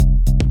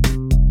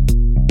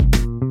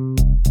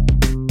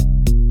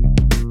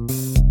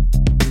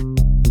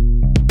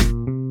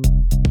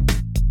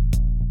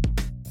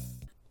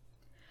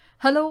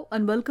Hello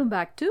and welcome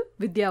back to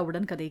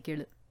வித்யாவுடன் கதை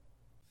கேளு.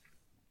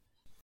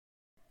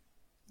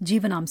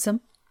 ஜீவனாம்சம்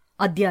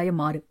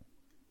அத்தியாயம் 6.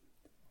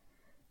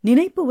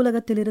 நினைப்பு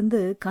உலகத்திலிருந்து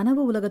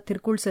கனவு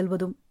உலகத்திற்குள்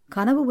செல்வதும்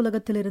கனவு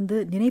உலகத்திலிருந்து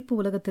நினைப்பு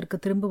உலகத்திற்கு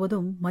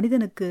திரும்புவதும்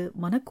மனிதனுக்கு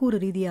மனக்கூறு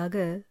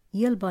ரீதியாக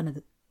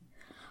இயல்பானது.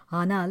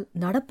 ஆனால்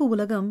நடப்பு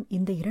உலகம்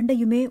இந்த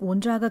இரண்டையுமே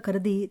ஒன்றாக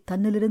கருதி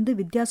தன்னிலிருந்து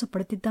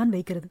வித்தியாசப்படுத்தித்தான்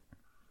வைக்கிறது.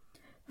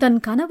 தன்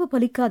கனவு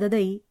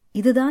பலிக்காததை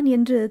இதுதான்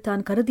என்று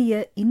தான் கருதிய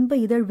இன்ப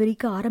இதழ்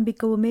விரிக்க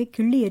ஆரம்பிக்கவுமே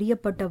கிள்ளி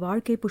எறியப்பட்ட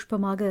வாழ்க்கை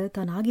புஷ்பமாக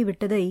தான்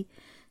ஆகிவிட்டதை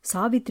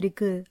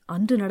சாவித்திரிக்கு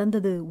அன்று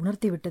நடந்தது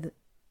உணர்த்திவிட்டது.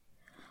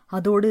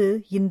 அதோடு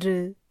இன்று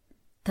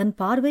தன்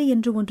பார்வை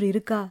என்று ஒன்று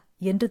இருக்கா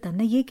என்று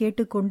தன்னையே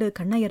கேட்டுக்கொண்டு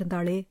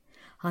கண்ணயர்ந்தாளே,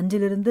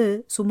 அன்றிலிருந்து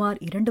சுமார்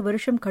 2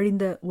 வருஷம்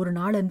கழிந்த ஒரு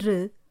நாளன்று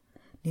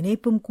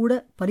நினைப்பும்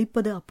கூட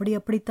பலிப்பது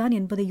அப்படித்தான்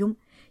என்பதையும்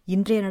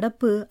இன்றைய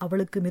நடப்பு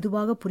அவளுக்கு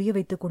மெதுவாக புரிய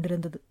வைத்துக்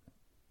கொண்டிருந்தது.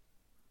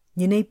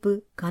 நினைப்பு,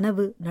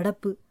 கனவு,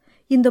 நடப்பு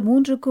இந்த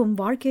மூன்றுக்கும்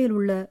வாழ்க்கையில்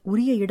உள்ள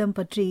உரிய இடம்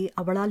பற்றி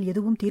அவளால்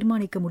எதுவும்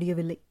தீர்மானிக்க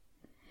முடியவில்லை.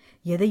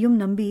 எதையும்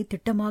நம்பி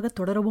திட்டமாக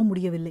தொடரவும்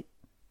முடியவில்லை.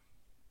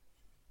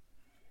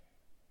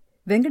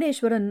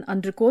 வெங்கடேஸ்வரன்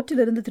அன்று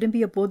கோர்ட்டிலிருந்து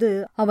திரும்பிய போது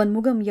அவன்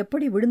முகம்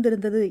எப்படி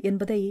விழுந்திருந்தது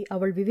என்பதை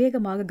அவள்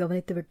விவேகமாக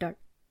கவனித்து விட்டாள்.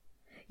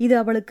 இது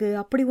அவளுக்கு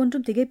அப்படி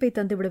ஒன்றும் திகைப்பை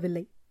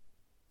தந்துவிடவில்லை.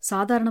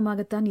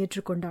 சாதாரணமாகத்தான்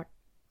ஏற்றுக்கொண்டாள்.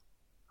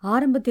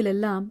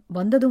 ஆரம்பத்திலெல்லாம்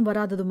வந்ததும்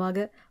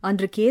வராததுமாக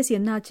அன்று கேஸ்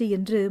என்னாச்சு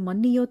என்று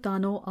மன்னியோ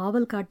தானோ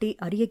ஆவல் காட்டி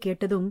அறிய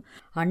கேட்டதும்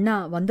அண்ணா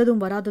வந்ததும்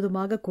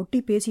வராததுமாக கொட்டி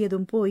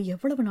பேசியதும் போய்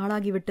எவ்வளவு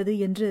நாளாகிவிட்டது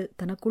என்று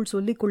தனக்குள்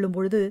சொல்லிக் கொள்ளும்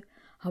பொழுது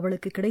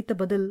அவளுக்கு கிடைத்த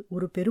பதில்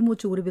ஒரு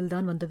பெருமூச்சு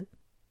உருவில்தான் வந்தது.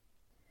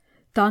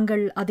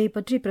 தாங்கள் அதை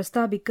பற்றி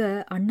பிரஸ்தாபிக்க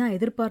அண்ணா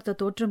எதிர்பார்த்த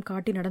தோற்றம்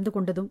காட்டி நடந்து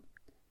கொண்டதும்,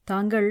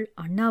 தாங்கள்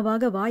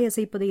அண்ணாவாக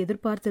வாயசைப்பதை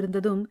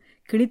எதிர்பார்த்திருந்ததும்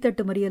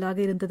கிளித்தட்டு மறியலாக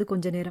இருந்தது.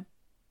 கொஞ்ச நேரம்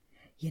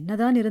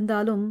என்னதான்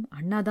இருந்தாலும்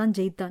அண்ணாதான்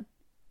ஜெயித்தான்.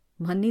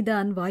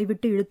 மன்னிதான்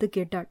வாய்விட்டு இழுத்து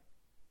கேட்டாள்,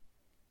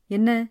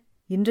 என்ன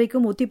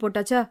இன்றைக்கும் ஒத்தி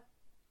போட்டாச்சா?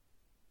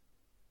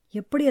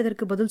 எப்படி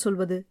அதற்கு பதில்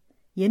சொல்வது,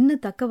 என்ன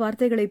தக்க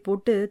வார்த்தைகளை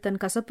போட்டு தன்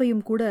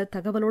கசப்பையும் கூட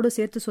தகவலோடு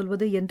சேர்த்து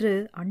சொல்வது என்று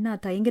அண்ணா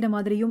தயங்கின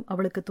மாதிரியும்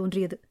அவளுக்கு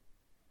தோன்றியது.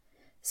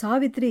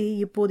 சாவித்ரி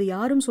இப்போது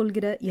யாரும்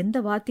சொல்கிற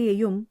எந்த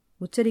வார்த்தையையும்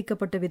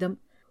உச்சரிக்கப்பட்ட விதம்,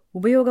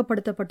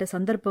 உபயோகப்படுத்தப்பட்ட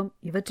சந்தர்ப்பம்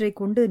இவற்றை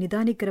கொண்டு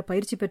நிதானிக்கிற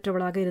பயிற்சி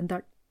பெற்றவளாக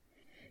இருந்தாள்.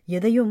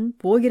 எதையும்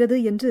போகிறது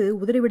என்று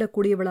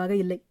உதறிவிடக்கூடியவளாக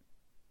இல்லை.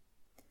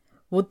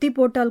 ஒத்தி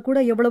போட்டால் கூட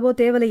எவ்வளவோ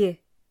தேவலையே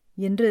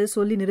என்று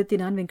சொல்லி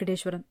நிறுத்தினான்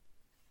வெங்கடேஸ்வரன்.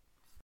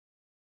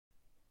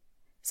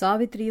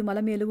 சாவித்திரியும்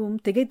அலமேலுவும்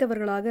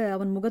திகைத்தவர்களாக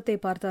அவன் முகத்தை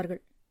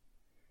பார்த்தார்கள்.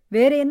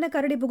 வேற என்ன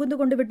கரடி புகுந்து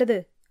கொண்டு விட்டது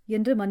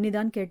என்று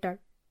மன்னிதான் கேட்டாள்.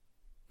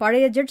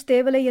 பழைய ஜட்ஜ்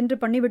தேவலை என்று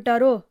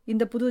பண்ணிவிட்டாரோ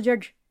இந்த புது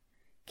ஜட்ஜ்?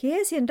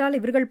 கேஸ் என்றால்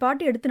இவர்கள்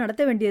பாட்டு எடுத்து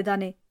நடத்த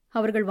வேண்டியதுதானே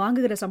அவர்கள்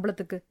வாங்குகிற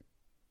சம்பளத்துக்கு?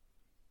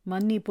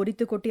 மன்னி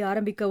பொறித்து கொட்டி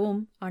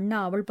ஆரம்பிக்கவும் அண்ணா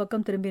அவள்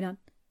பக்கம் திரும்பினான்.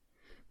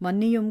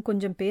 மன்னியும்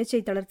கொஞ்சம்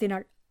பேச்சை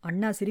தளர்த்தினாள்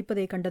அண்ணா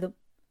சிரிப்பதை கண்டதும்.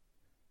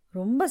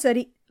 ரொம்ப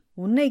சரி,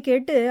 உன்னை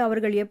கேட்டு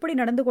அவர்கள் எப்படி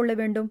நடந்து கொள்ள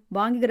வேண்டும்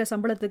வாங்குகிற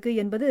சம்பளத்துக்கு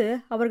என்பது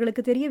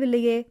அவர்களுக்கு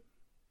தெரியவில்லையே,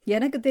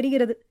 எனக்கு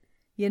தெரிகிறது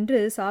என்று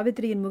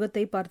சாவித்திரியின்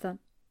முகத்தை பார்த்தான்.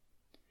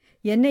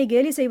 என்னை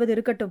கேலி செய்வது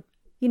இருக்கட்டும்,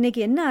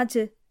 இன்னைக்கு என்ன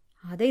ஆச்சு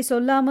அதை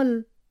சொல்லாமல்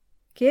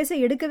கேஸை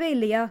எடுக்கவே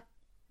இல்லையா?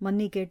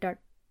 மன்னி கேட்டாள்.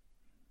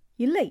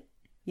 இல்லை,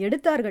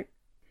 எடுத்தார்கள்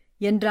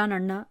என்றான்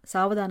அண்ணா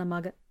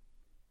சாவதானமாக.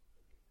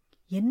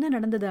 என்ன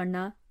நடந்தது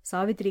அண்ணா?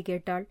 சாவித்திரி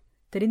கேட்டாள்,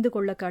 தெரிந்து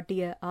கொள்ள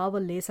காட்டிய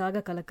ஆவல்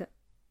லேசாக கலக்க.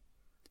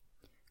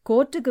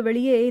 கோர்ட்டுக்கு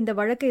வெளியே இந்த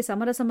வழக்கை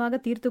சமரசமாக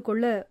தீர்த்து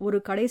கொள்ள ஒரு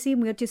கடைசி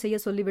முயற்சி செய்ய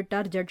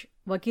சொல்லிவிட்டார் ஜட்ஜ்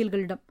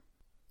வக்கீல்களிடம்.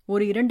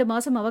 ஒரு 2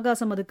 மாசம்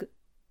அவகாசம் அதுக்கு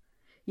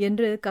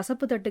என்று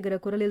கசப்பு தட்டுகிற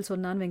குரலில்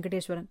சொன்னான்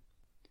வெங்கடேஸ்வரன்.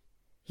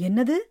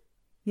 என்னது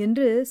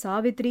என்று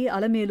சாவித்ரி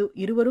அலமேலு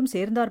இருவரும்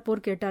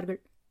சேர்ந்தாற்போர்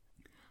கேட்டார்கள்.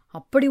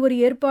 அப்படி ஒரு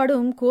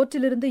ஏற்பாடும்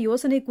கோர்ட்டிலிருந்து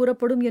யோசனை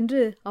கூறப்படும்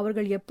என்று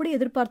அவர்கள் எப்படி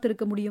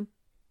எதிர்பார்த்திருக்க முடியும்?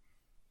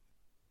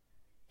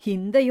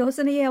 இந்த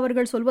யோசனையை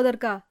அவர்கள்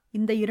சொல்வதற்கா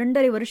இந்த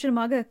 2.5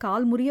 வருஷமாக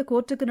கால் முறிய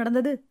கோர்ட்டுக்கு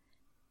நடந்தது?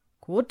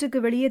 கோர்ட்டுக்கு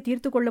வெளியே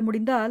தீர்த்து கொள்ள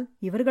முடிந்தால்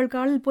இவர்கள்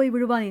காலில் போய்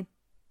விழுவானேன்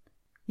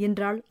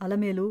என்றாள்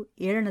அலமேலு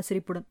ஏளன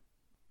சிரிப்புடன்.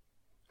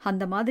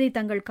 அந்த மாதிரி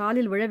தங்கள்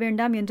காலில் விழ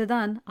வேண்டாம்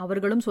என்றுதான்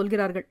அவர்களும்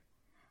சொல்கிறார்கள்.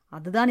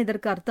 அதுதான்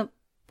இதற்கு அர்த்தம்,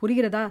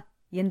 புரிகிறதா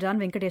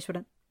என்றான்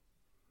வெங்கடேஸ்வரன்.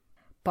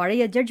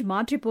 பழைய ஜட்ஜ்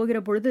மாற்றி போகிற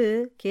பொழுது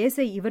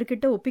கேஸை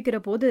இவர்கிட்ட ஒப்பிக்கிற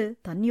போது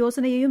தன்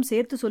யோசனையையும்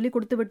சேர்த்து சொல்லிக்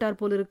கொடுத்து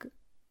விட்டார் போலிருக்கு.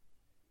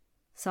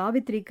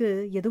 சாவித்திரிக்கு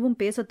எதுவும்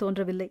பேசத்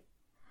தோன்றவில்லை.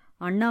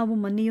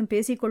 அண்ணாவும் மன்னியும்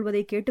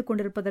பேசிக்கொள்வதை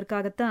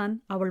கேட்டுக்கொண்டிருப்பதற்காகத்தான்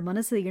அவள்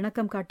மனசு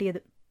இணக்கம் காட்டியது.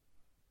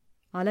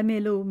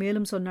 அலமேலு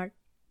மேலும் சொன்னாள்,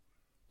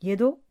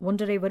 ஏதோ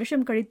 1.5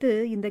 வருஷம் கழித்து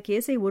இந்த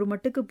கேஸை ஒரு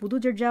மட்டுக்கு புது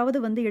ஜட்ஜாவது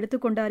வந்து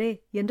எடுத்துக்கொண்டாரே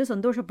என்று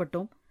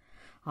சந்தோஷப்பட்டோம்.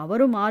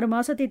 அவரும் 6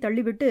 மாசத்தை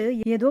தள்ளிவிட்டு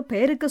ஏதோ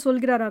பெயருக்கு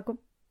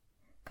சொல்கிறாராக்கும்.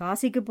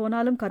 காசிக்கு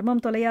போனாலும்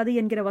கர்மம் தொலையாது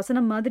என்கிற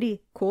வசனம் மாதிரி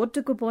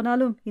கோர்ட்டுக்கு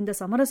போனாலும் இந்த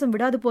சமரசம்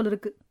விடாது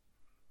போலிருக்கு.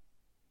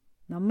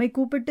 நம்மை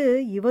கூப்பிட்டு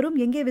இவரும்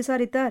எங்கே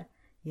விசாரித்தார்?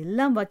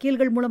 எல்லாம்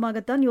வக்கீல்கள்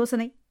மூலமாகத்தான்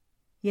யோசனை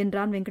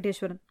என்றான்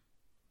வெங்கடேஸ்வரன்.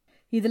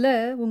 இதுல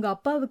உங்க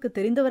அப்பாவுக்கு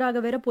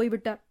தெரிந்தவராக வேற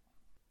போய்விட்டார்.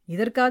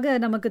 இதற்காக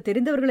நமக்கு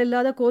தெரிந்தவர்கள்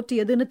இல்லாத கோர்ட்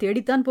எதுன்னு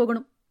தேடித்தான்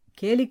போகணும்.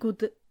 கேலி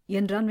கூத்து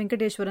என்றான்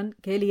வெங்கடேஸ்வரன்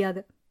கேலியாக.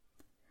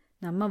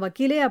 நம்ம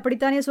வக்கீலே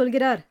அப்படித்தானே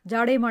சொல்கிறார்,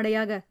 ஜாடை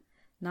மாடையாக.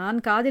 நான்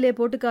காதிலே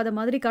போட்டுக்காத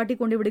மாதிரி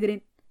காட்டிக் கொண்டு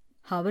விடுகிறேன்.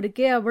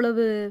 அவருக்கே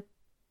அவ்வளவு.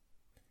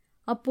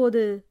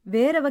 அப்போது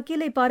வேற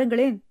வக்கீலை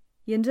பாருங்களேன்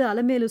என்று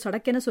அலமேலு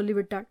சடக்கென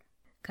சொல்லிவிட்டாள்.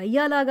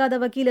 கையாலாகாத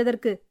வக்கீல்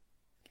எதற்கு?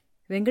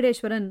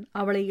 வெங்கடேஸ்வரன்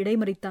அவளை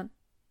இடைமறித்தான்.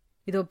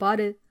 இதோ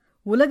பாரு,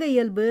 உலக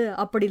இயல்பு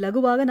அப்படி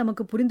லகுவாக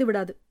நமக்கு புரிந்து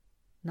விடாது.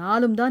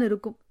 நாளும் தான்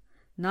இருக்கும்.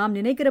 நாம்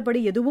நினைக்கிறபடி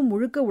எதுவும்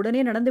முழுக்க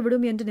உடனே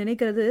நடந்துவிடும் என்று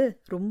நினைக்கிறது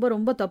ரொம்ப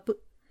ரொம்ப தப்பு.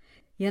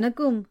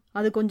 எனக்கும்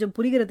அது கொஞ்சம்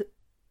புரிகிறது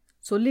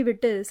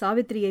சொல்லிவிட்டு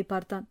சாவித்திரியை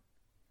பார்த்தான்.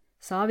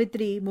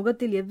 சாவித்திரி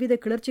முகத்தில் எவ்வித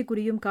கிளர்ச்சி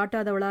குறியும்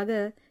காட்டாதவளாக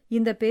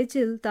இந்த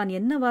பேச்சில் தான்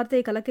என்ன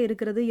வார்த்தை கலக்க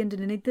இருக்கிறது என்று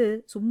நினைத்து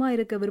சும்மா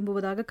இருக்க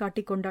விரும்புவதாக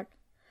காட்டிக்கொண்டாள்.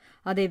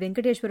 அதை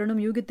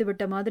வெங்கடேஸ்வரனும் யூகித்து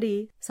விட்ட மாதிரி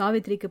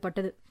சாவித்திரிக்கு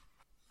பட்டது.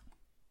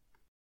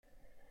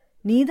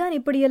 நீதான்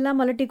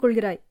இப்படியெல்லாம் அலட்டிக்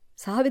கொள்கிறாய்.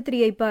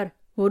 சாவித்திரியை பார்,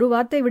 ஒரு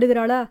வார்த்தை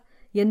விடுகிறாளா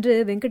என்று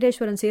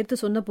வெங்கடேஸ்வரன் சேர்த்து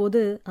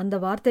சொன்னபோது அந்த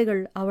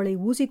வார்த்தைகள் அவளை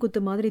ஊசி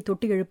குத்து மாதிரி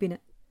தொட்டி எழுப்பின.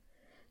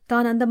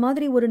 தான் அந்த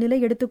மாதிரி ஒரு நிலை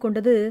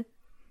எடுத்துக்கொண்டது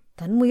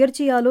தன்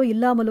முயற்சியாலோ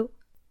இல்லாமலோ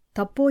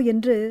தப்போ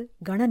என்று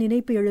கன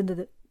நினைப்பு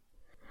எழுந்தது.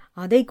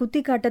 அதை குத்தி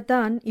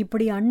காட்டத்தான்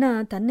இப்படி அண்ணா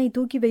தன்னை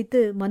தூக்கி வைத்து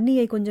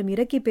மன்னியை கொஞ்சம்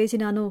இறக்கி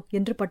பேசினானோ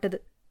என்று பட்டது.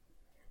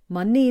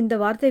 மன்னி இந்த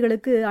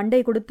வார்த்தைகளுக்கு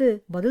அண்டை கொடுத்து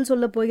பதில்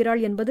சொல்லப்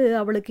போகிறாள் என்பது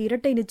அவளுக்கு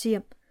இரட்டை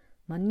நிச்சயம்.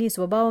 மன்னி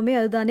சுபாவமே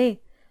அதுதானே.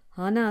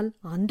 ஆனால்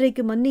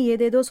அன்றைக்கு மன்னி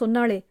ஏதேதோ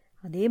சொன்னாளே,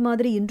 அதே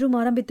மாதிரி இன்றும்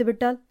ஆரம்பித்து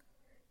விட்டாள்.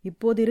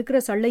 இப்போது இருக்கிற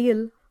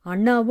சள்ளையில்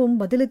அண்ணாவும்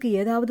பதிலுக்கு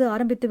ஏதாவது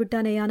ஆரம்பித்து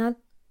விட்டானேயானால்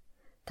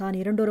தான்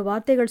இரண்டொரு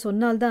வார்த்தைகள்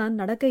சொன்னால்தான்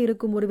நடக்க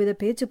இருக்கும் ஒருவித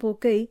பேச்சு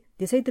போக்கை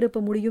திசை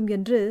திருப்ப முடியும்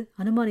என்று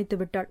அனுமானித்து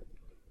விட்டாள்.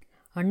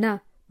 அண்ணா,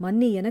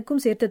 மன்னி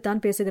எனக்கும்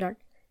சேர்த்துத்தான் பேசுகிறாள்.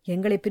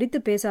 எங்களை பிரித்து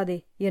பேசாதே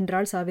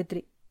என்றாள்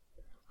சாவித்ரி.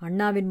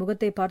 அண்ணாவின்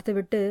முகத்தை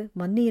பார்த்துவிட்டு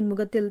மன்னியின்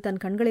முகத்தில்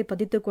தன் கண்களை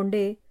பதித்துக்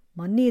கொண்டே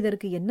மன்னி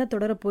இதற்கு என்ன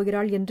தொடரப்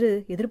போகிறாள் என்று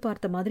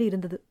எதிர்பார்த்த மாதிரி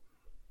இருந்தது.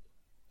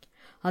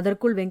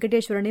 அதற்குள்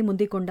வெங்கடேஸ்வரனை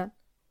முந்திக் கொண்டான்.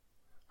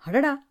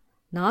 அடடா,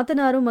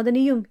 நாத்தனாரும்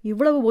மதனியும்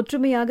இவ்வளவு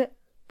ஒற்றுமையாக,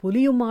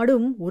 புலியும்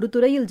மாடும் ஒரு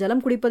துறையில்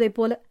ஜலம் குடிப்பதைப்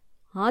போல,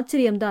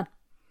 ஆச்சரியம்தான்.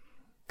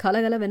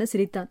 கலகலவென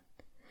சிரித்தான்.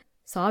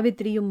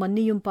 சாவித்திரியும்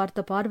மன்னியும் பார்த்த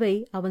பார்வை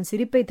அவன்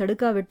சிரிப்பை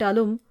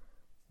தடுக்காவிட்டாலும்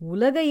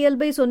உலக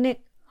இயல்பை சொன்னேன்,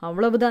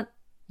 அவ்வளவுதான்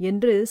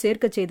என்று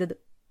சேர்க்கச் செய்தது.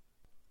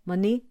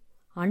 மன்னி,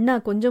 அண்ணா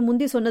கொஞ்சம்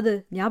முந்தி சொன்னது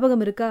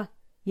ஞாபகம் இருக்கா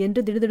என்று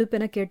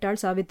திடுதிடுப்பென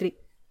கேட்டாள் சாவித்ரி.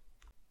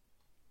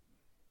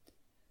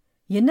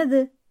 என்னது?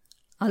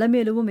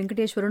 அலமேலுவும்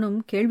வெங்கடேஸ்வரனும்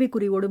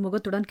கேள்விக்குறியோடு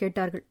முகத்துடன்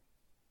கேட்டார்கள்.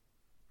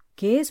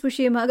 கேஸ்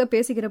விஷயமாக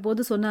பேசுகிற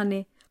போது சொன்னானே,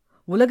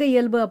 உலக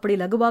இயல்பு அப்படி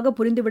லகுவாக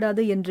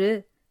புரிந்துவிடாது என்று.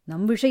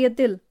 நம்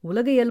விஷயத்தில்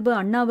உலக இயல்பு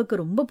அண்ணாவுக்கு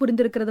ரொம்ப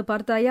புரிந்திருக்கிறது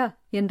பார்த்தாயா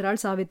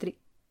என்றாள் சாவித்ரி.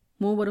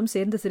 மூவரும்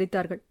சேர்ந்து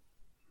சிரித்தார்கள்.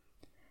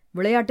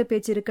 விளையாட்டு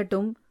பேச்சு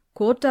இருக்கட்டும்,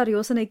 கோர்ட்டார்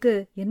யோசனைக்கு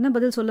என்ன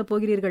பதில் சொல்லப்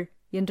போகிறீர்கள்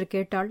என்று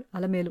கேட்டாள்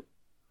அலமேலு.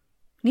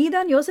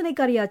 நீதான்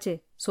யோசனைக்காரியாச்சே,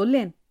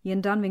 சொல்லேன்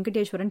என்றான்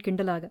வெங்கடேஸ்வரன்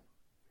கிண்டலாக.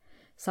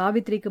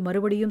 சாவித்ரிக்கு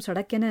மறுபடியும்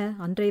சடக்கென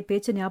அன்றைய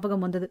பேச்சு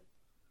ஞாபகம் வந்தது.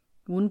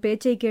 உன்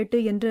பேச்சை கேட்டு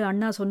என்று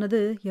அண்ணா சொன்னது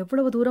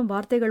எவ்வளவு தூரம்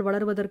வார்த்தைகள்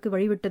வளருவதற்கு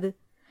வழிவிட்டது.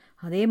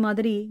 அதே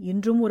மாதிரி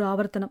இன்றும் ஒரு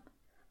ஆவர்த்தனம்.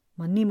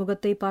 மன்னி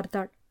முகத்தை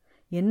பார்த்தாள்.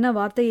 என்ன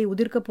வார்த்தையை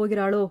உதிர்க்கப்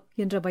போகிறாளோ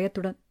என்ற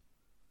பயத்துடன்.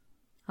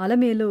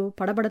 அலமேலு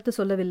படபடத்து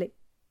சொல்லவில்லை.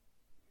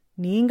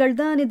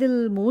 நீங்கள்தான் இதில்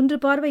 3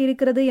 பார்வை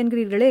இருக்கிறது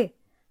என்கிறீர்களே,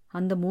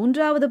 அந்த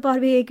 3வது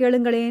பார்வையை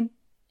கேளுங்களேன்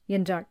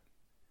என்றாள்.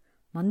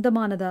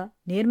 மந்தமானதா,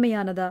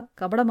 நேர்மையானதா,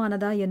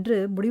 கபடமானதா என்று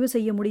முடிவு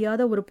செய்ய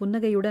முடியாத ஒரு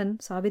புன்னகையுடன்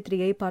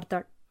சாவித்ரியை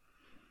பார்த்தாள்.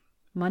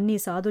 மன்னி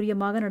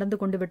சாதுரியமாக நடந்து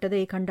கொண்டு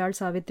விட்டதை கண்டாள்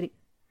சாவித்ரி.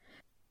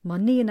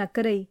 மன்னியின்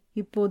அக்கறை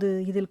இப்போது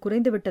இதில்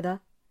குறைந்து விட்டதா,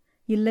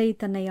 இல்லை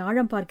தன்னை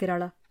ஆழம்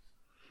பார்க்கிறாளா?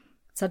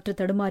 சற்று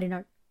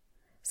தடுமாறினாள்.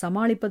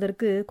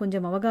 சமாளிப்பதற்கு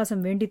கொஞ்சம்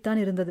அவகாசம்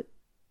வேண்டித்தான் இருந்தது.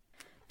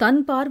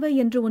 தன் பார்வை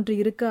என்று ஒன்று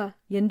இருக்கா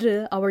என்று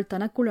அவள்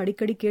தனக்குள்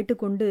அடிக்கடி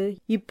கேட்டுக்கொண்டு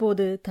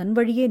இப்போது தன்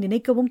வழியே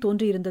நினைக்கவும்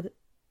தோன்றியிருந்தது.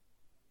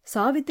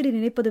 சாவித்திரி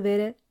நினைப்பது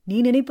வேற, நீ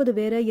நினைப்பது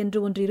வேற என்று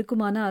ஒன்று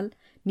இருக்குமானால்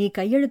நீ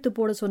கையெழுத்து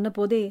போட சொன்ன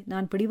போதே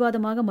நான்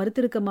பிடிவாதமாக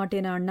மறுத்திருக்க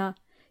மாட்டேனா அண்ணா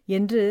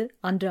என்று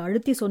அன்று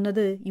அழுத்தி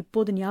சொன்னது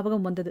இப்போது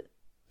ஞாபகம் வந்தது.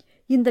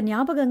 இந்த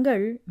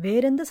ஞாபகங்கள்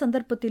வேறெந்த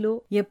சந்தர்ப்பத்திலோ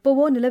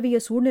எப்பவோ நிலவிய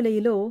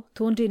சூழ்நிலையிலோ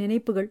தோன்றிய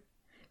நினைப்புகள்,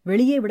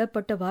 வெளியே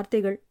விடப்பட்ட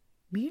வார்த்தைகள்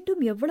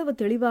மீண்டும் எவ்வளவு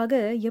தெளிவாக,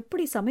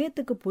 எப்படி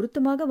சமயத்துக்கு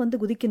பொருத்தமாக வந்து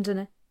குதிக்கின்றன.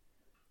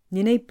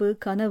 நினைப்பு,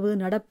 கனவு,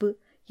 நடப்பு,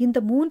 இந்த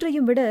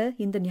 3ஐயும் விட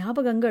இந்த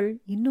ஞாபகங்கள்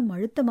இன்னும்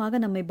அழுத்தமாக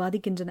நம்மை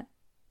பாதிக்கின்றன.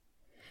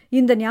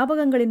 இந்த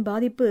ஞாபகங்களின்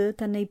பாதிப்பு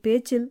தன்னை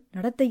பேச்சில்,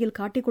 நடத்தையில்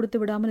காட்டிக் கொடுத்து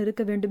விடாமல்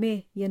இருக்க வேண்டுமே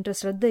என்ற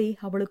ஸ்ரத்தை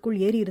அவளுக்குள்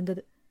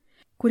ஏறியிருந்தது.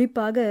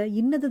 குறிப்பாக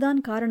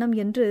இன்னதுதான் காரணம்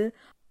என்று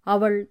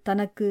அவள்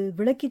தனக்கு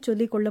விளக்கிச்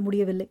சொல்லிக் கொள்ள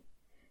முடியவில்லை.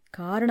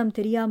 காரணம்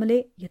தெரியாமலே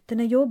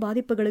எத்தனையோ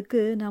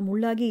பாதிப்புகளுக்கு நாம்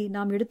உள்ளாகி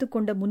நாம்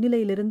எடுத்துக்கொண்ட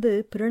முன்னிலையிலிருந்து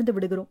பிறழ்ந்து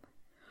விடுகிறோம்.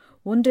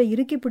 ஒன்றை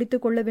இறுக்கி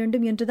பிடித்துக் கொள்ள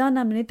வேண்டும் என்றுதான்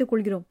நாம் நினைத்துக்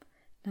கொள்கிறோம்.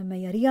 நம்மை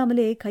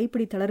அறியாமலே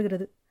கைப்பிடி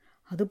தளர்கிறது.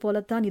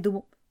 அதுபோலத்தான்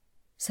இதுவும்.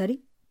 சரி,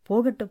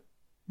 போகட்டும்.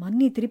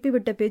 மன்னி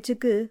திருப்பிவிட்ட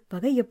பேச்சுக்கு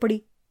வகை எப்படி?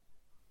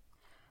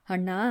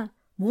 அண்ணா,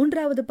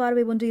 3வது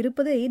பார்வை ஒன்று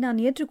இருப்பதை நான்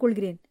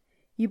ஏற்றுக்கொள்கிறேன்.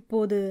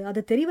 இப்போது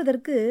அது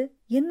தெரிவதற்கு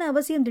என்ன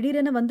அவசியம்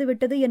திடீரென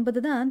வந்துவிட்டது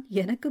என்பதுதான்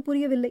எனக்கு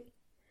புரியவில்லை.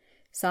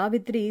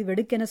 சாவித்ரி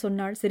வெடுக்கென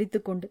சொன்னாள்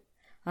சிரித்துக்கொண்டு.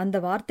 அந்த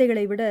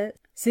வார்த்தைகளை விட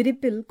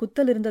சிரிப்பில்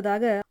குத்தல்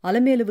இருந்ததாக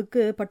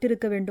அலமேலுவுக்கு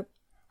பட்டிருக்க வேண்டும்.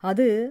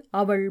 அது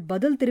அவள்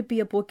பதில்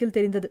திருப்பிய போக்கில்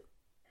தெரிந்தது.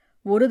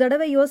 ஒரு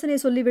தடவை யோசனை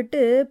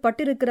சொல்லிவிட்டு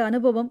பட்டிருக்கிற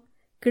அனுபவம்,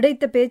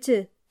 கிடைத்த பேச்சு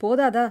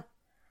போதாதா?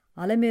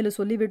 அலமேலு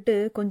சொல்லிவிட்டு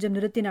கொஞ்சம்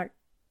நிறுத்தினாள்.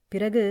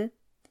 பிறகு,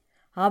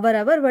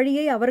 அவரவர்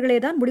வழியை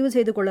அவர்களேதான் முடிவு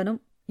செய்து கொள்ளணும்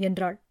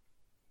என்றாள்.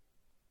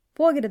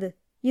 போகிறது.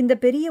 இந்த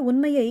பெரிய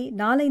உண்மையை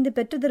 4-5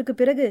 பெற்றதற்கு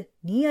பிறகு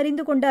நீ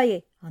அறிந்து கொண்டாயே,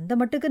 அந்த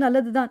மட்டுக்கு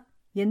நல்லதுதான்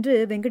என்று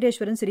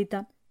வெங்கடேஸ்வரன்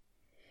சிரித்தான்.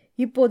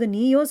 இப்போது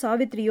நீயோ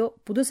சாவித்திரியோ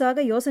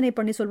புதுசாக யோசனை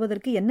பண்ணி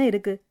சொல்வதற்கு என்ன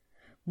இருக்கு?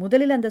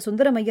 முதலில் அந்த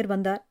சுந்தரமையர்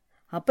வந்தார்,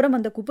 அப்புறம்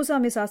அந்த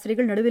குப்புசாமி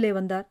சாஸ்திரிகள் நடுவிலே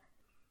வந்தார்.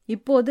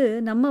 இப்போது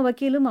நம்ம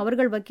வக்கீலும்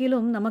அவர்கள்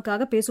வக்கீலும்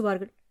நமக்காக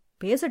பேசுவார்கள்.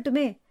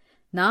 பேசட்டுமே,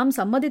 நாம்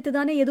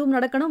சம்மதித்துதானே எதுவும்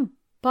நடக்கணும்,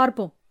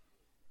 பார்ப்போம்.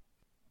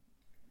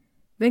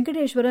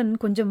 வெங்கடேஸ்வரன்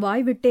கொஞ்சம்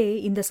வாய்விட்டே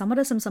இந்த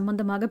சமரசம்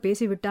சம்பந்தமாக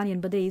பேசிவிட்டான்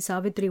என்பதை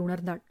சாவித்திரி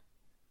உணர்ந்தாள்.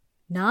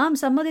 நாம்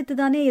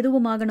சம்மதித்துதானே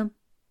எதுவும் ஆகணும்.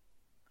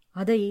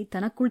 அதை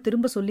தனக்குள்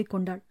திரும்ப சொல்லிக்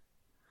கொண்டாள்.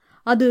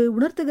 அது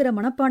உணர்த்துகிற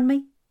மனப்பான்மை.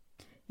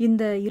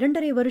 இந்த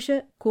 2.5 வருஷ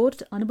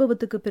கோர்ட்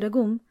அனுபவத்துக்கு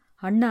பிறகும்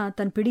அண்ணா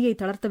தன் பிடியை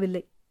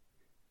தளர்த்தவில்லை.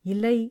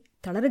 இல்லை,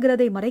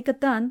 தளர்கிறதை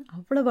மறைக்கத்தான்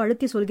அவ்வளவு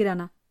அழுத்தி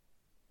சொல்கிறானா?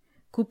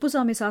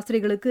 குப்புசாமி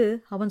சாஸ்திரிகளுக்கு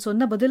அவன்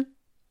சொன்ன பதில்,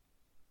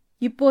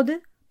 இப்போது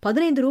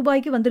 15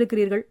 ரூபாய்க்கு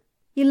வந்திருக்கிறீர்கள்,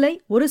 இல்லை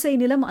 1 செய்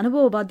நிலம்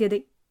அனுபவ பாத்தியதை,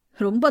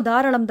 ரொம்ப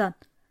தாராளம்தான்.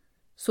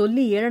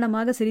 சொல்லி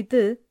ஏளனமாக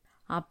சிரித்து,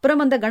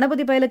 அப்புறம் அந்த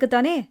கணபதி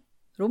பயலுக்குத்தானே,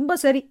 ரொம்ப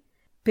சரி,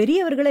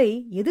 பெரியவர்களை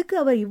எதுக்கு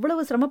அவர்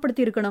இவ்வளவு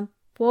சிரமப்படுத்தி இருக்கணும்,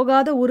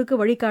 போகாத ஊருக்கு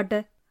வழிகாட்ட?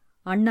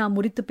 அண்ணா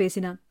முறித்து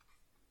பேசினான்.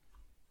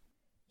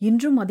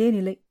 இன்றும் அதே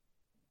நிலை.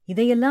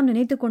 இதையெல்லாம்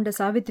நினைத்து கொண்ட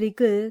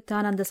சாவித்திரிக்கு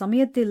தான் அந்த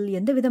சமயத்தில்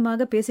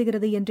எந்தவிதமாக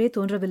பேசுகிறது என்றே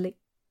தோன்றவில்லை.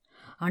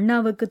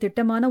 அண்ணாவுக்கு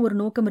திட்டமான ஒரு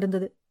நோக்கம்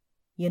இருந்தது.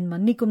 என்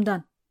மன்னிக்கும்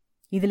தான்,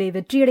 இதிலே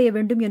வெற்றியடைய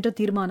வேண்டும் என்ற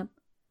தீர்மானம்.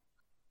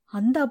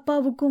 அந்த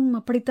அப்பாவுக்கும்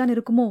அப்படித்தான்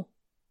இருக்குமோ?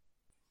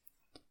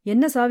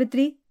 என்ன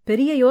சாவித்ரி,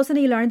 பெரிய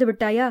யோசனையில் ஆழ்ந்து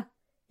விட்டாயா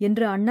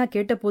என்று அண்ணா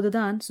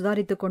கேட்டபோதுதான்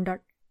சுதாரித்துக்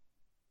கொண்டாள்.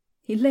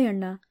 இல்லை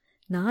அண்ணா,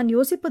 நான்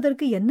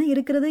யோசிப்பதற்கு என்ன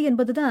இருக்கிறது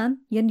என்பதுதான்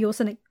என்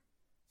யோசனை,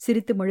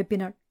 சிரித்து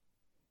மழுப்பினாள்.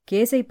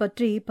 கேஸை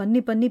பற்றி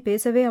பண்ணி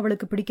பேசவே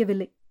அவளுக்கு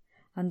பிடிக்கவில்லை.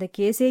 அந்த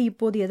கேஸே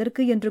இப்போது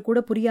எதற்கு என்று கூட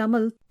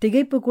புரியாமல்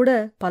திகைப்பு கூட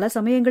பல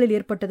சமயங்களில்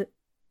ஏற்பட்டது.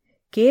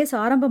 கேஸ்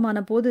ஆரம்பமான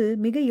போது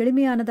மிக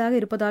எளிமையானதாக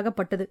இருப்பதாக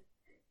பட்டது.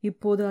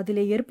 இப்போது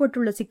அதிலே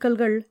ஏற்பட்டுள்ள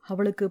சிக்கல்கள்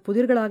அவளுக்கு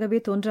புதிர்களாகவே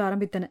தோன்ற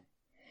ஆரம்பித்தன.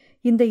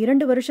 இந்த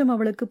 2 வருஷம்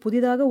அவளுக்கு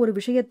புதிதாக ஒரு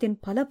விஷயத்தின்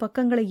பல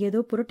பக்கங்களை ஏதோ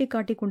புரட்டி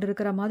காட்டிக்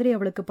கொண்டிருக்கிற மாதிரி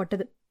அவளுக்கு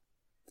பட்டது.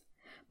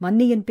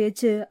 மன்னியின்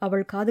பேச்சு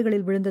அவள்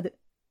காதுகளில் விழுந்தது.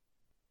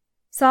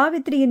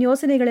 சாவித்திரியின்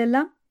யோசனைகள்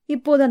எல்லாம்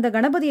இப்போது அந்த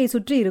கணபதியை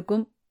சுற்றி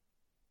இருக்கும்.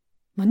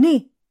 மன்னி!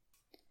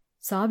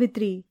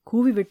 சாவித்ரி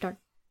கூவிவிட்டாள்.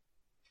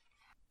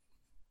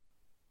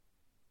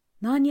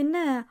 நான் என்ன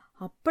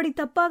அப்படி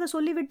தப்பாக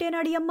சொல்லிவிட்டேன்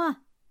அடியம்மா?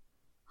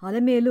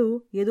 அலமேலு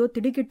ஏதோ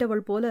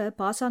திடுக்கிட்டவள் போல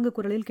பாசாங்கு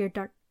குரலில்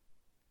கேட்டாள்.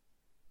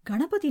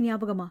 கணபதி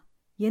ஞாபகமா?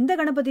 எந்த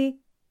கணபதி?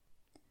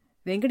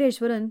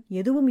 வெங்கடேஸ்வரன்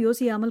எதுவும்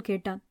யோசியாமல்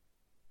கேட்டான்.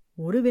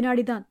 ஒரு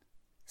வினாடிதான்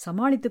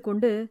சமாளித்துக்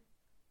கொண்டு,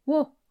 ஓ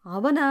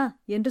அவனா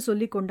என்று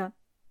சொல்லிக் கொண்டான்.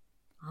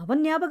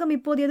 அவன் ஞாபகம்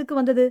இப்போது எதுக்கு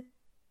வந்தது?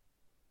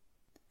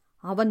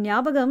 அவன்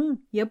ஞாபகம்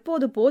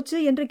எப்போது போச்சு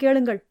என்று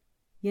கேளுங்கள்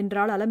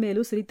என்றாள்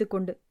அலமேலு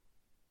சிரித்துக்கொண்டு.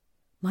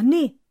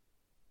 மன்னி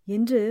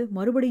என்று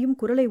மறுபடியும்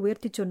குரலை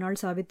உயர்த்திச்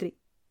சொன்னாள் சாவித்ரி.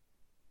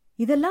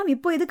 இதெல்லாம்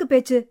இப்போ எதுக்கு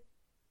பேச்சு?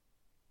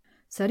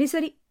 சரி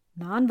சரி,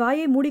 நான்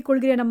வாயை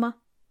மூடிக்கொள்கிறேன் அம்மா.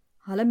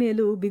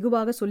 அலமேலு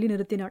பிகுவாக சொல்லி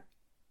நிறுத்தினாள்.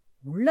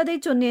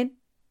 உள்ளதைச் சொன்னேன்.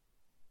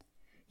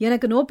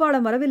 எனக்கு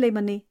நோப்பாளம் வரவில்லை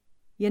மன்னி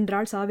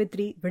என்றாள்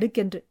சாவித்ரி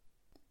வெடுக்கென்று.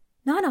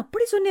 நான்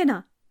அப்படி சொன்னேனா?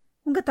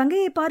 உங்க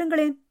தங்கையை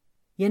பாருங்களேன்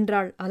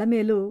என்றாள்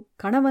அலமேலு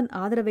கணவன்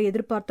ஆதரவை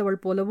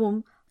எதிர்பார்த்தவள் போலவும்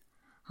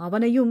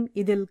அவனையும்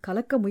இதில்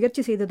கலக்க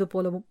முயற்சி செய்தது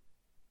போலவும்.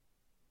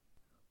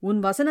 உன்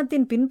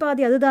வசனத்தின்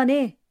பின்பாதி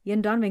அதுதானே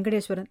என்றான்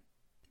வெங்கடேஸ்வரன்.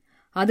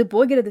 அது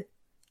போகிறது.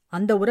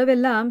 அந்த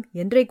உறவெல்லாம்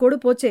என்றைக்கோடு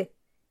போச்சே.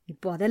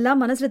 இப்போ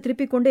அதெல்லாம் மனசுல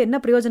திருப்பிக் கொண்டு என்ன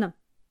பிரயோஜனம்?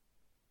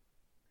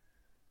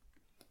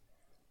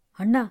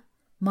 அண்ணா,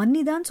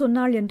 மன்னிதான்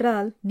சொன்னாள்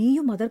என்றால்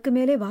நீயும் அதற்கு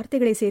மேலே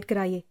வார்த்தைகளை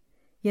சேர்க்கிறாயே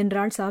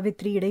என்றாள்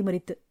சாவித்ரி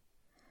இடைமறித்து.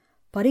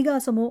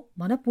 பரிகாசமோ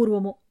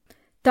மனப்பூர்வமோ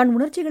தன்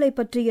உணர்ச்சிகளைப்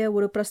பற்றிய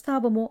ஒரு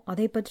பிரஸ்தாபமோ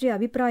அதை பற்றிய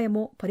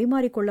அபிப்பிராயமோ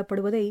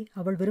பரிமாறிக்கொள்ளப்படுவதை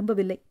அவள்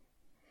விரும்பவில்லை.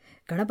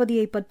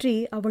 கணபதியைப் பற்றி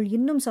அவள்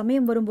இன்னும்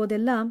சமயம்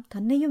வரும்போதெல்லாம்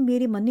தன்னையும்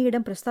மீறி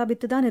மன்னியிடம்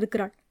பிரஸ்தாபித்துதான்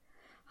இருக்கிறாள்.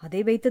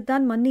 அதை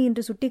வைத்துத்தான் மன்னி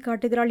இன்று சுட்டி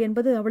காட்டுகிறாள்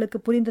என்பது அவளுக்கு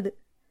புரிந்தது.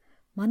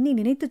 மன்னி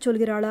நினைத்துச்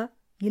சொல்கிறாளா,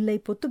 இல்லை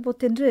பொத்து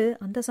பொத்தென்று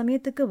அந்த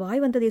சமயத்துக்கு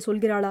வாய் வந்ததை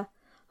சொல்கிறாளா?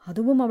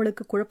 அதுவும்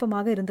அவளுக்கு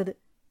குழப்பமாக இருந்தது.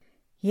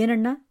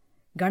 ஏனண்ணா,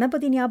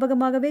 கணபதி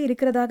ஞாபகமாகவே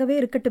இருக்கிறதாகவே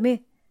இருக்கட்டுமே.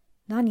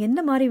 நான் என்ன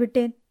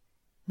மாறிவிட்டேன்?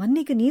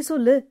 மன்னிக்கு நீ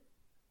சொல்லு.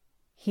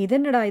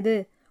 இதென்னடா இது,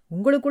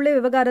 உங்களுக்குள்ளே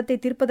விவகாரத்தை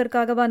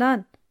தீர்ப்பதற்காகவா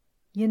நான்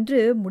என்று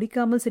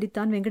முடிக்காமல்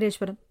சிரித்தான்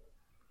வெங்கடேஸ்வரன்.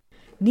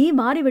 நீ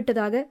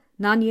மாறிவிட்டதாக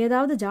நான்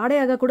ஏதாவது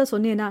ஜாடையாக கூட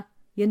சொன்னேனா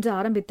என்று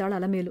ஆரம்பித்தாள்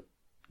அலமேலு.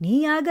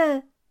 நீயாக?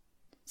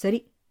 சரி,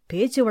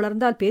 பேச்சு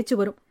வளர்ந்தால் பேச்சு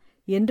வரும்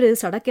என்று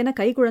சடக்கென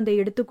கைக்குழந்தை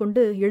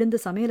எடுத்துக்கொண்டு எழுந்து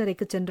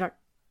சமையலறைக்குச் சென்றாள்.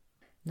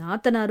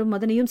 நாத்தனாரும்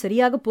மதனையும்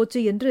சரியாக போச்சு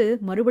என்று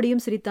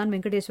மறுபடியும் சிரித்தான்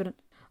வெங்கடேஸ்வரன்.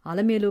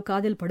 அலமேலு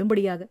காதில்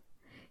படும்படியாக.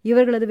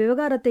 இவர்களது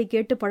விவகாரத்தை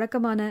கேட்டு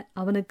பழக்கமான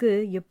அவனுக்கு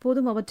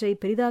எப்போதும் அவற்றை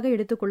பெரிதாக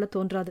எடுத்துக்கொள்ளத்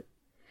தோன்றாது.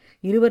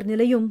 இருவர்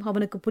நிலையும்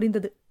அவனுக்கு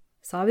புரிந்தது.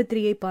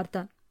 சாவித்திரியை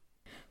பார்த்தான்.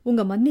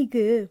 உங்க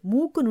மன்னிக்கு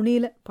மூக்கு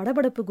நுனியில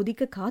படபடப்பு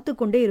குதிக்க காத்து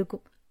கொண்டே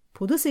இருக்கும்,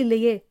 புதுசு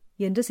இல்லையே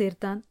என்று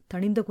சேர்த்தான்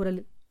தணிந்த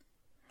குரலில்.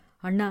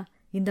 அண்ணா,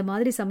 இந்த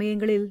மாதிரி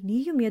சமயங்களில்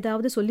நீயும்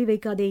ஏதாவது சொல்லி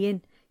வைக்காதேயேன்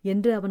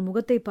என்று அவன்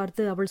முகத்தை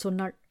பார்த்து அவள்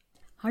சொன்னாள்.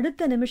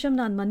 அடுத்த நிமிஷம்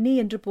நான் மன்னி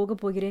என்று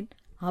போகப் போகிறேன்,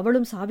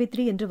 அவளும்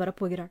சாவித்ரி என்று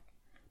வரப்போகிறாள்.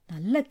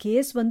 நல்ல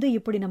கேஸ் வந்து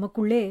இப்படி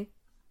நமக்குள்ளே.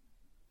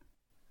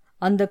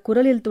 அந்த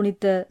குரலில்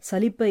துணித்த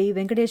சலிப்பை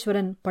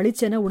வெங்கடேஸ்வரன்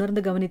பளிச்சென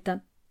உணர்ந்து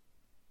கவனித்தான்.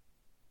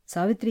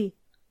 சாவித்ரி,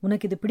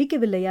 உனக்கு இது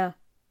பிடிக்கவில்லையா?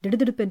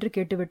 திடுதிடுப்பென்று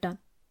கேட்டுவிட்டான்.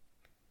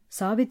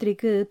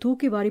 சாவித்ரிக்கு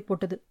தூக்கி வாரி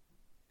போட்டது.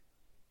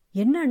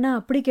 என்ன அண்ணா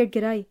அப்படி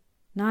கேட்கிறாய்?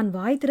 நான்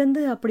வாய்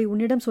திறந்து அப்படி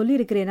உன்னிடம்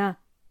சொல்லியிருக்கிறேனா?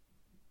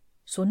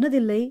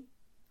 சொன்னதில்லை,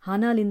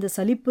 ஆனால் இந்த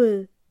சலிப்பு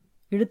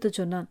இழுத்துச்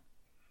சொன்னான்.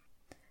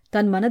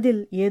 தன்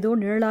மனதில் ஏதோ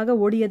நிழலாக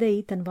ஓடியதை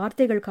தன்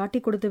வார்த்தைகள்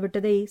காட்டிக் கொடுத்து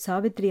விட்டதை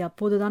சாவித்ரி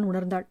அப்போதுதான்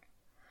உணர்ந்தாள்.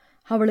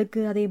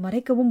 அவளுக்கு அதை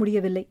மறைக்கவும்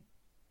முடியவில்லை.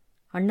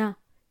 அண்ணா,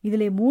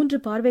 இதிலே 3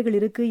 பார்வைகள்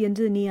இருக்கு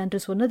என்று நீ அன்று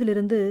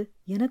சொன்னதிலிருந்து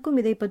எனக்கும்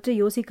இதை பற்றி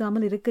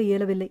யோசிக்காமல் இருக்க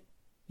இயலவில்லை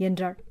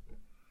என்றாள்.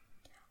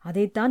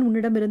 அதைத்தான்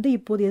உன்னிடமிருந்து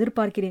இப்போது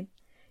எதிர்பார்க்கிறேன்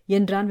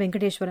என்றான்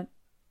வெங்கடேஸ்வரன்.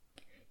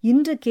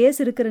 இன்று கேஸ்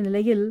இருக்கிற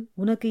நிலையில்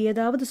உனக்கு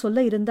ஏதாவது சொல்ல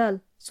இருந்தால்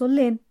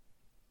சொல்லேன்.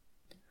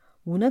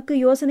 உனக்கு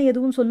யோசனை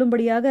எதுவும்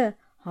சொல்லும்படியாக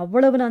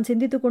அவ்வளவு நான்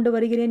சிந்தித்துக் கொண்டு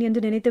வருகிறேன் என்று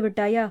நினைத்து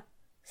விட்டாயா?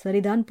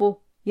 சரிதான் போ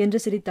என்று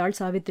சிரித்தாள்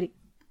சாவித்ரி.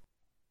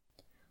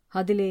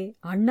 அதிலே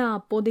அண்ணா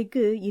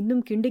அப்போதைக்கு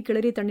இன்னும் கிண்டி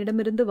கிளறி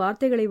தன்னிடமிருந்து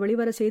வார்த்தைகளை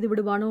வெளிவர செய்து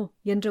விடுவானோ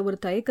என்ற ஒரு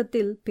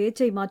தயக்கத்தில்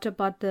பேச்சை மாற்ற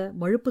பார்த்த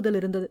மழுப்புதல்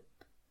இருந்தது.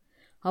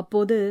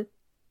 அப்போது,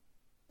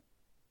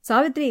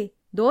 சாவித்ரி,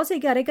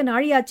 தோசைக்கு அரைக்க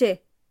நாழியாச்சே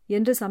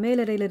என்று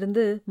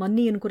சமையலறையிலிருந்து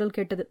மன்னியின் குரல்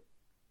கேட்டது.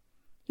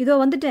 இதோ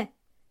வந்துட்டேன்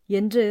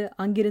என்று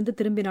அங்கிருந்து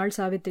திரும்பினாள்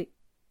சாவித்ரி.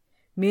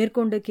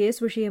 மேற்கொண்டு கேஸ்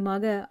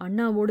விஷயமாக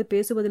அண்ணாவோடு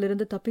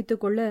பேசுவதிலிருந்து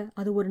தப்பித்துக் கொள்ள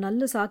அது ஒரு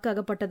நல்ல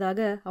சாக்காகப்பட்டதாக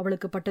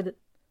அவளுக்கு பட்டது.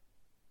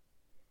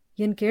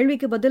 என்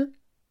கேள்விக்கு பதில்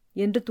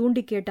என்று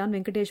தூண்டி கேட்டான்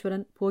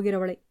வெங்கடேஸ்வரன்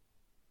போகிறவளை.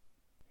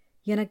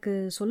 எனக்கு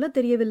சொல்லத்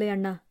தெரியவில்லை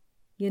அண்ணா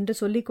என்று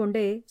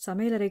சொல்லிக்கொண்டே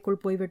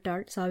சமையலறைக்குள்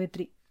போய்விட்டாள்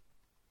சாவித்ரி.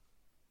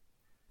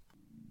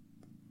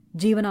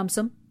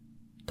 ஜீவனாம்சம்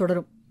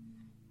தொடரும்.